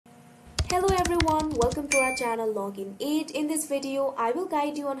Hello everyone, welcome to our channel Login 8. In this video, I will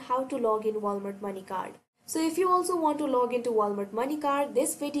guide you on how to log in Walmart MoneyCard. So if you also want to log into Walmart MoneyCard,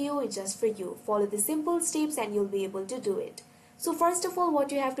 this video is just for you. Follow the simple steps and you'll be able to do it. So first of all,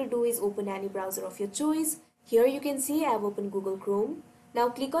 what you have to do is open any browser of your choice. Here you can see I have opened Google Chrome. Now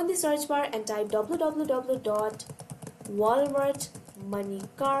click on the search bar and type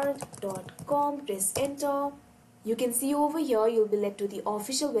www.walmartmoneycard.com. Press enter. You can see over here you'll be led to the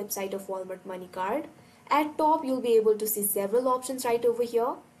official website of Walmart MoneyCard. At top you'll be able to see several options right over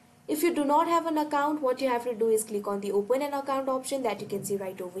here. If you do not have an account, what you have to do is click on the open an account option that you can see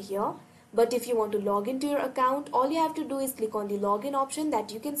right over here. But if you want to log into your account, all you have to do is click on the login option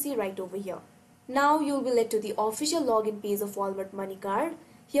that you can see right over here. Now you'll be led to the official login page of Walmart MoneyCard.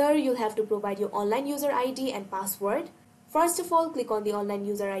 Here you'll have to provide your online user ID and password. First of all, click on the online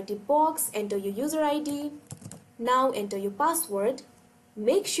user ID box, enter your user ID. Now enter your password.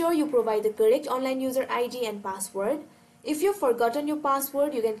 Make sure you provide the correct online user ID and password. If you've forgotten your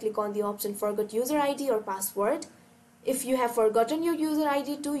password, you can click on the option Forgot User ID or Password. If you have forgotten your user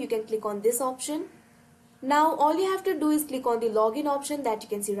ID too, you can click on this option. Now all you have to do is click on the login option that you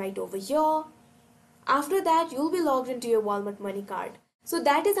can see right over here. After that, you'll be logged into your Walmart MoneyCard. So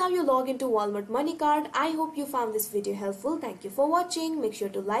that is how you log into Walmart MoneyCard. I hope you found this video helpful. Thank you for watching. Make sure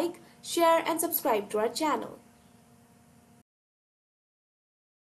to like, share and subscribe to our channel.